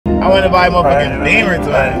I want to buy a motherfucking Beamer to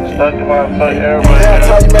it. Stuck in my foot, everybody. That's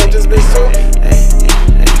how you made this bitch too.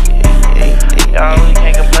 Y'all really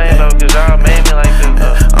can't complain though, cause y'all made me like this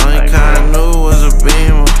though. Only kind I knew was a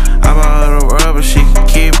Beamer. I bought her the world, but she can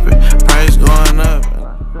keep it. Price going up.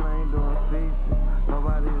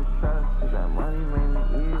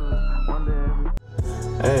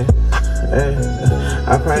 Hey,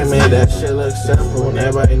 I probably made that shit look simple when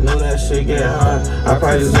everybody knew that shit get hard. I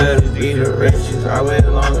probably deserve to be the richest. I wait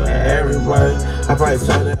longer than everybody. I probably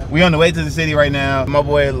told that. We on the way to the city right now. My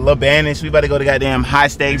boy Lil Banish. We about to go to goddamn High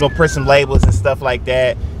Stakes, go print some labels and stuff like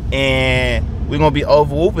that. And we gonna be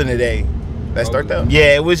over whooping today. Let's start though.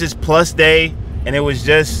 Yeah, it was just plus day and it was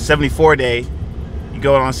just 74 day. You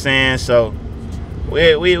get what I'm saying? So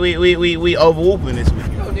we over whooping this week.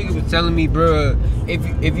 Yo, nigga was telling me, bro,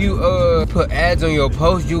 if you put ads on your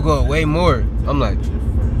post, you go way more. I'm like,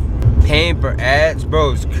 paying for ads,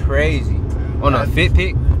 bro, it's crazy. On a fit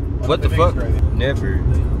pic, what the fuck? Never,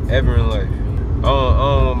 ever in life. I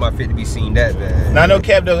don't want my fit to be seen that bad. Now, no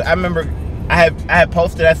cap though. I remember I had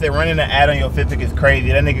posted. I said running an ad on your fit pic is crazy.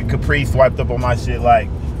 That nigga Capri swiped up on my shit like,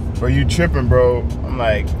 bro, you tripping, bro. I'm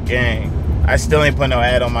like, gang. I still ain't put no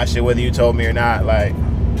ad on my shit whether you told me or not. Like,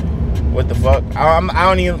 what the fuck? I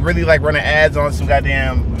don't even really like running ads on some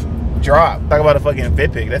goddamn drop. Talk about a fucking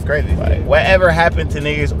fit pic. That's crazy. Like, whatever happened to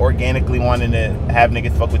niggas organically wanting to have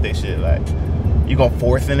niggas fuck with their shit? Like, you gonna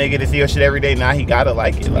force a nigga to see your shit every day? Nah, he gotta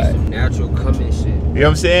like it. Like, natural coming shit. You know what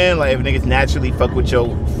I'm saying? Like, if niggas naturally fuck with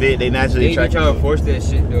your fit, they naturally try to force that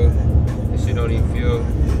shit though. That shit don't even feel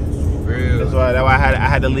real. That's why I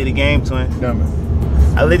had to lead the game, twin.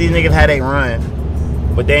 I let these niggas have they run,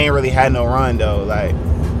 but they ain't really had no run though. Like, you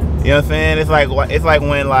know what I'm saying? It's like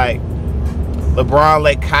when like LeBron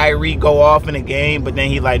let Kyrie go off in a game, but then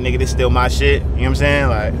he like, nigga, this still my shit. You know what I'm saying?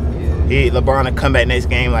 Like, LeBron to come back next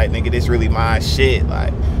game like, nigga, this really my shit.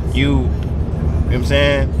 Like, you know what I'm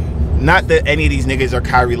saying? Not that any of these niggas are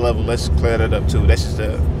Kyrie level. Let's clear that up too. That's just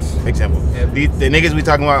an example. The niggas we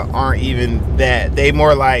talking about aren't even that. They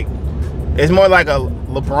more like, it's more like a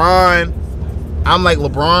LeBron. I'm like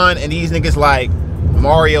LeBron, and these niggas like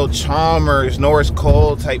Mario Chalmers, Norris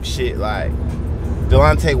Cole type shit, like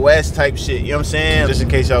Delonte West type shit. You know what I'm saying? Just in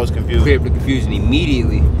case y'all was confused. Clear up the confusion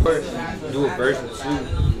immediately. Do a version 2.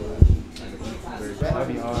 That'd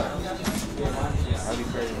be hard. That'd be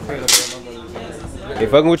crazy. They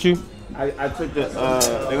fucking with you? I took the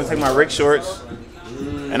they gonna take my Rick shorts,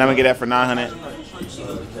 and I'm gonna get that for 900.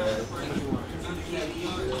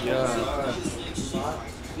 Yeah.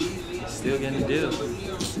 Still getting the deal.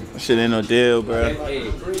 Shit ain't no deal, bro. Hey,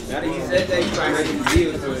 now that you said that, you probably not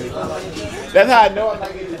getting the deal. That's how I know I'm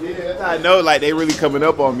not getting the deal. That's how I know like they really coming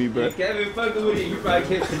up on me, bro. If Kevin fucking with it, you probably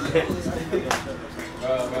can't do that.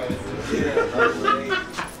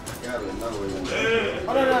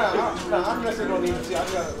 Oh, no, I'm not saying don't even see. I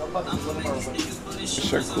got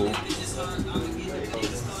Sure, cool.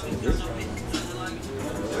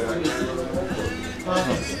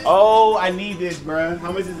 Oh, I need this, bro.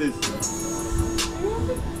 How much is this?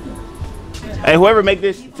 Hey, whoever make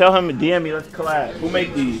this, tell him to DM me. Let's collab. Who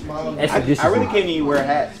make these? I really can't even wear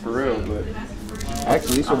hats for real, but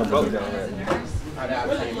actually, these are my brother.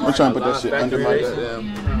 I'm trying to put that shit under my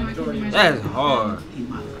goddamn. That's hard.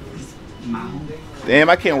 Damn,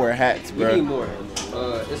 I can't wear hats, bro. We need more.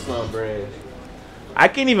 Islam brand. I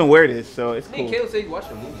can't even wear this, so it's cool. Hey, Caleb said you watch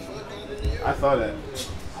the movie. I saw that.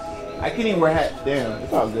 I can't even wear hats. Damn,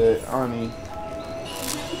 it's all good. I don't need.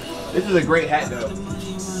 This is a great hat, though.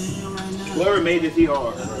 Whoever made this, he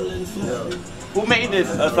hard. Yeah. Who made this,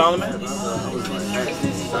 Solomon? The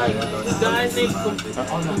guy named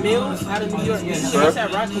Camille out of New York. Yeah, he's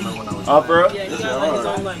at Rockland. Oh, bro? Yeah, he got like his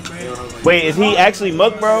own like brand. Wait, is he actually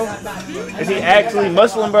Muk, bro? Is he actually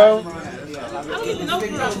Muslim, bro? I don't even know, bro.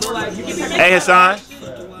 But like, you can Hey, Hassan.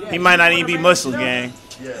 He might not even be Muslim, gang.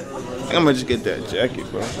 I think I'm gonna just get that jacket,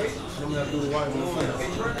 bro.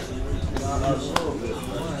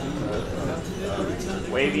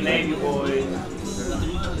 Wavy Navy boys.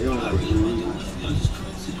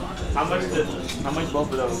 How much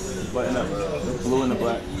both of those? Button up. The blue and the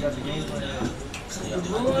black. The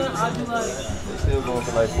blue one, I'll do like. Still going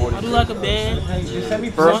for like 40. I'll do like a band. Send me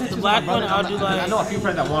The black one, I'll do like. I know a few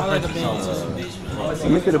friends that want like a friends. band.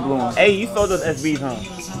 Let me see the blue one. Hey, you sold those SBs, huh?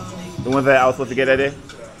 The ones that I was supposed to get that day?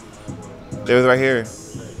 They was right here.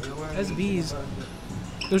 SBs.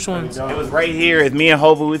 Which ones? It was right here. It's me and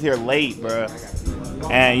Hova was here late, bro.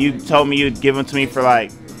 And you told me you'd give them to me for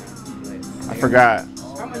like, I forgot.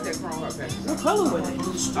 What color were they?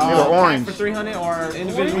 They were orange. For 300 or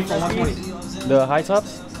individually for 120. The high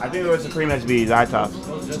tops? I think they were Supreme SBs, eye tops.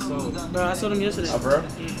 Bro, I saw them yesterday. Oh, bro?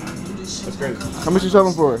 That's crazy. How much you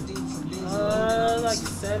selling for? Like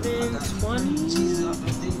 720.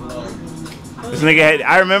 This nigga had,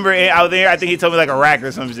 I remember out there, I think he told me like a rack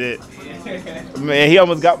or some shit. Man, he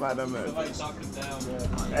almost got my number.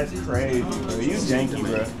 That's crazy, bro. You janky,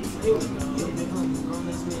 bro.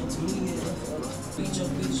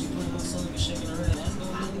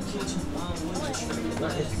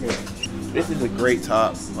 This is a great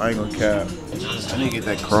top. I ain't gonna cap. I need to get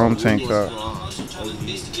that chrome tank top.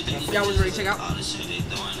 Y'all was ready to check out?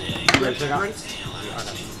 You ready to check out?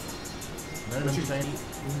 What you saying?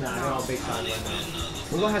 Nah, they're all big time right now.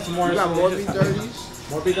 We're gonna have some more. You got more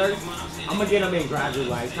B30s? More B30s? I'm gonna get them in gradually,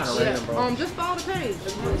 like, it's kind of random, bro. Just follow the page.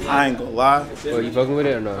 I ain't gonna lie. Oh, you fucking with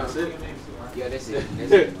it or not? Yeah, that's it.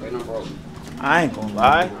 That's it. They not broke. I ain't gonna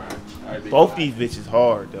lie. Both these bitches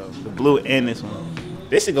hard though. The blue and this one.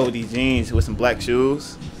 This should go with these jeans with some black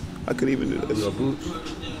shoes. I could even do this. Your boots.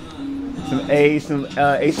 Some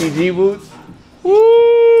ACG boots.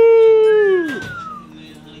 Woo!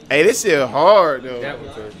 Hey, this shit hard though. That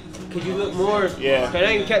one, sir. Could you look more? Yeah. Can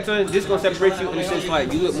I even catch on? This gonna separate you in the sense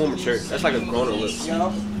like you look more mature. That's like a grown-up look.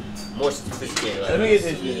 More sophisticated. Like. Let me get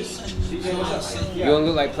this bitch. You don't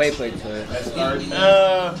look like play, son. You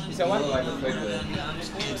said what? Like a play.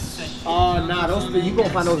 Nah, those you gonna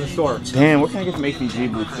find those in store. Damn, what can I get from ACG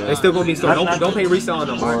boots though? They still gonna be in store. Don't pay resale on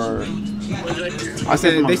them. I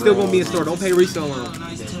said they still gonna be in store. Don't pay resale on them.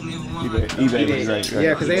 eBay. Right.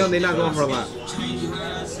 Yeah, because they're not going for a lot.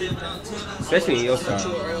 Especially in your style.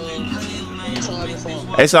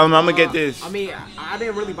 Hey, Solomon, I'm gonna get this. I mean, I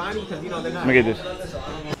didn't really buy any because, you know, they're not. I'm gonna get this.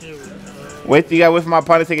 Wait till you got with my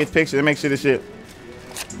partner to take his picture to make sure this shit.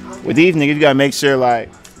 With these niggas, you gotta make sure, like,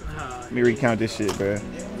 let me recount this shit, bro.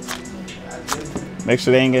 Make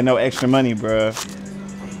sure they ain't getting no extra money, bro.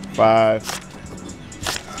 5.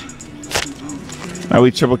 Now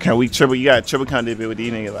we triple count. You gotta triple count this bit with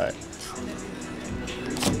these niggas, like.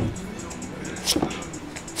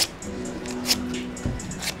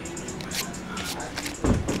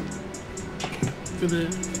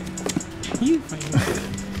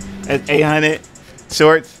 That's 800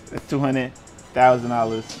 shorts. That's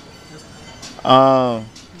 $200,000.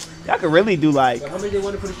 Y'all could really do like. How many they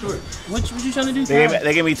wanted for the shorts? What you trying to do?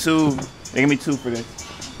 They give me two. They give me 2 for this.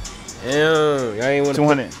 Damn, y'all ain't want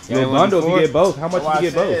 200. Yo, bundle if you get both. How much if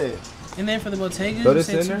you get both? And then for the Bottega, Throw you this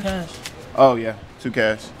said in 2 there? cash. Oh yeah, 2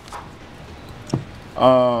 cash.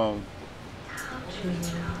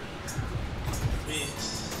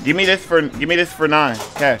 Give me this for 9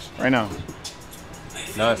 cash right now.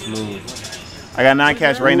 Not smooth. I got 9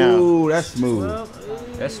 cash right now. Ooh, that's smooth.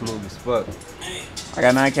 That's smooth as fuck. I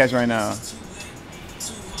got 9 cash right now.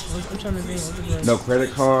 I'm trying to think. No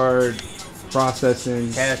credit card,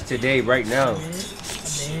 processing. Cash today, right now.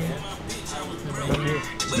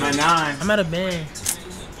 My 9. I'm at a band.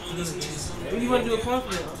 You want to do a coin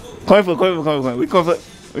flip? Coin flip. We coin flip.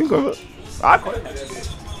 I coin flip.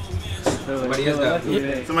 Somebody else got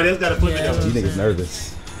it. Somebody else got to flip it though. You niggas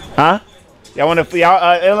nervous. Huh? Y'all want to?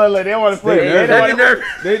 Y'all they want to flip.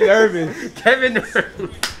 They nervous. Kevin nervous.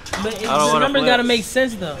 But the numbers gotta make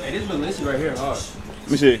sense though. Hey, this Banish right here, hard.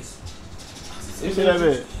 Let me see. Let me see that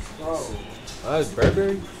bit. Oh, it's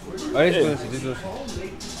Burberry? Oh, this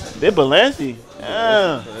Balenciaga. They're Balenci.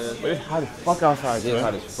 Yeah. But it's hot as fuck outside, It's bro.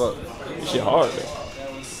 hot as fuck. This shit hard, though.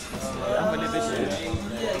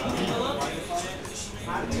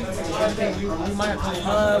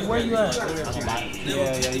 Where you at?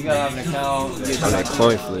 Yeah, you gotta have an account. I like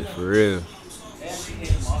coin flip, for real.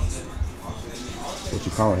 What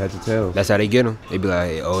you call it? Heads or tails? That's how they get them. They be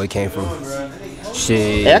like, oh, it came from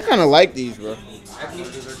shit. Hey, I kind of like these, bro.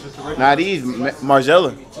 Nah, these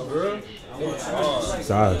Margiela.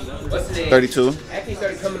 Size. 32. Actually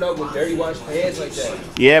started coming up with dirty wash pants like that.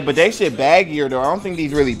 Yeah, but they shit baggier, though. I don't think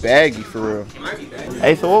these really baggy, for real.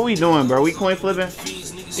 Hey, so what we doing, bro? We coin flipping?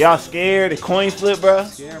 Y'all scared? The coin flip, bro?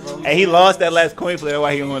 Hey, he lost that last coin flip. That's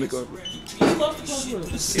why he don't want to go.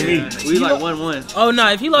 We like 1-1. Oh no,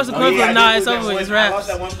 if he lost the coin flip, nah, it's over. It's I lost wraps.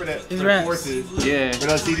 that one for the wraps. forces. Yeah. For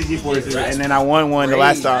those CDG forces. And then I won one the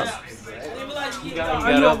last time. You got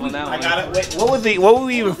up on that I one. got it. Wait, what would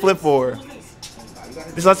we even flip for?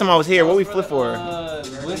 This last time I was here, what we flip for?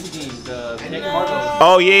 Whiskey, the Nick Cargo.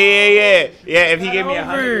 Oh yeah. If he gave me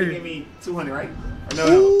 100, he gave me 200, right? Or no.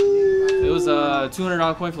 It was a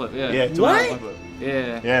 $200 coin flip. Yeah. Yeah, 200 What? coin flip.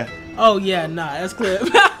 Yeah. Yeah. Oh yeah, nah, that's clip.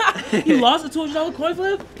 You lost a $200 coin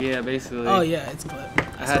flip? Yeah, basically. Oh yeah, it's clip.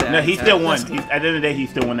 I had to No, he still won. That's At the end of the day, he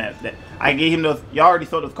still won that. I gave him those. Y'all already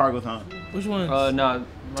sold those cargos, huh? Which one? No.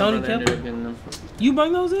 Tony kept them? You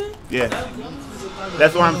bring those in? Yeah.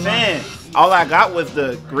 That's what I'm saying. All I got was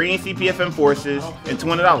the green CPFM forces and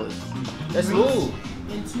 $200. That's smooth.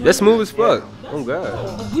 And That's smooth as fuck. Oh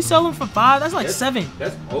god. We sell them for 5. That's like 7.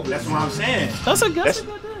 That's what I'm saying. That's a good.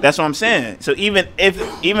 That's what I'm saying. So even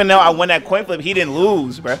though I won that coin flip, he didn't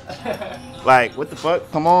lose, bro. Like, what the fuck?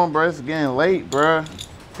 Come on, bro. It's getting late, bro.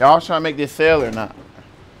 Y'all trying to make this sale or not?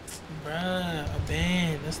 Bruh, a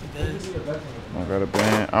band. That's the best. I don't got a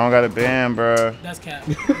band. I don't got a band, bro. That's cap.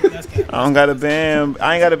 That's cap. I don't got a band.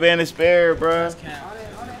 I ain't got a band to spare, bro. That's cap.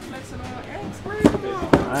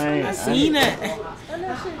 I Seen that.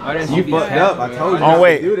 You fucked up. I told you. Oh not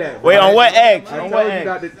wait, to do that. wait. On what X? I On told what you X?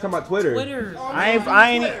 not to talk about Twitter. Twitter.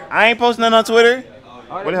 I ain't posting nothing on Twitter.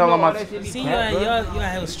 What the hell am I? See y'all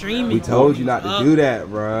have streaming. We told you not to do that,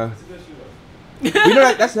 bruh. We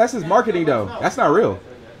know that's his marketing though. That's not real.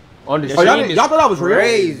 On the Oh, stream, y'all thought I was real?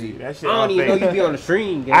 crazy. That shit I don't even know you be on the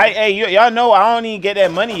stream. Gang. Hey, y'all know I don't even get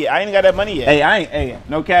that money yet. I ain't got that money yet. Hey,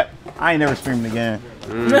 no cap. I ain't never streaming again.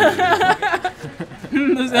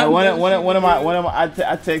 One of my I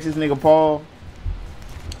text this nigga Paul.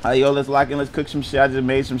 Yo, let's lock in, let's cook some shit. I just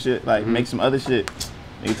made some shit, like make some other shit.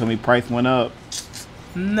 Nigga told me price went up.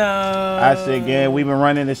 No. I said, yeah, we've been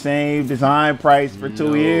running the same design price for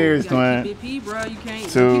 2 years, twin. BP, bro. You can't.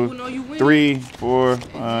 2, 3, 4,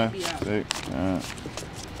 5, 6.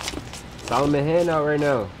 Solomon hand out right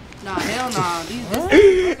now. Nah, hell nah. These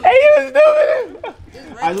Hey, you stupid.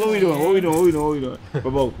 What we doing?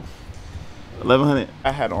 For both. 1100.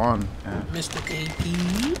 I had on. Mr.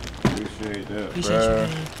 KP. Appreciate that, Appreciate you, bro.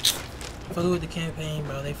 man. Fucking with the campaign,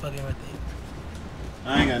 bro. They fucking with it.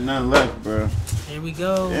 I ain't got nothing left, bro. Here we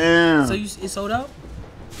go. Damn. So it sold out?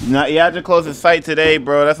 Yeah, I just closed the site today,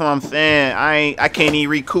 bro. That's what I'm saying. I can't even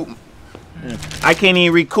recoup. I can't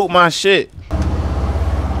even recoup my shit.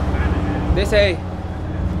 They say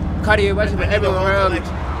Cartier watching for everyone around.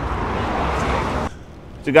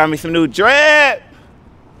 You got me some new drip.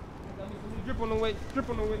 Drip on the way. Drip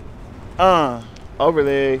on the way.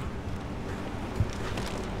 Overlay.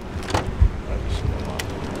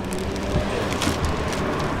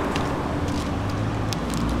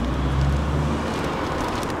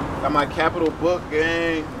 Got my Capital book,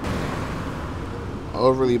 gang.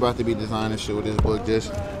 Overly about to be designing shit with this book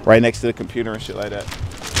just right next to the computer and shit like that.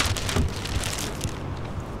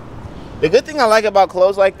 The good thing I like about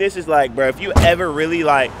clothes like this is like, bro, if you ever really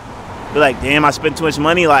like, be like, damn, I spent too much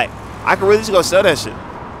money, like, I could really just go sell that shit.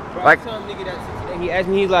 Bro, Like, I told him nigga that today. He asked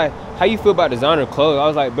me, he's like, how you feel about designer clothes? I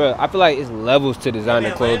was like, bro, I feel like it's levels to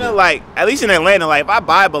designer clothes. like, at least in Atlanta, like, if I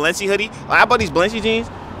buy a Balenci hoodie, like, I bought these Balenci jeans,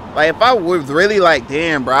 like, if I would really like,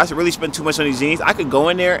 damn, bro, I should really spend too much on these jeans, I could go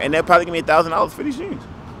in there and they'll probably give me $1,000 for these jeans.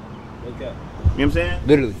 Okay. You know what I'm saying?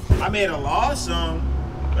 Literally. I made a loss some,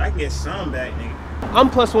 but I can get some back, nigga. I'm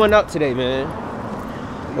 +1 out today, man.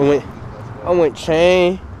 I went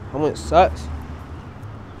chain. I went socks.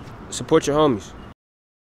 Support your homies.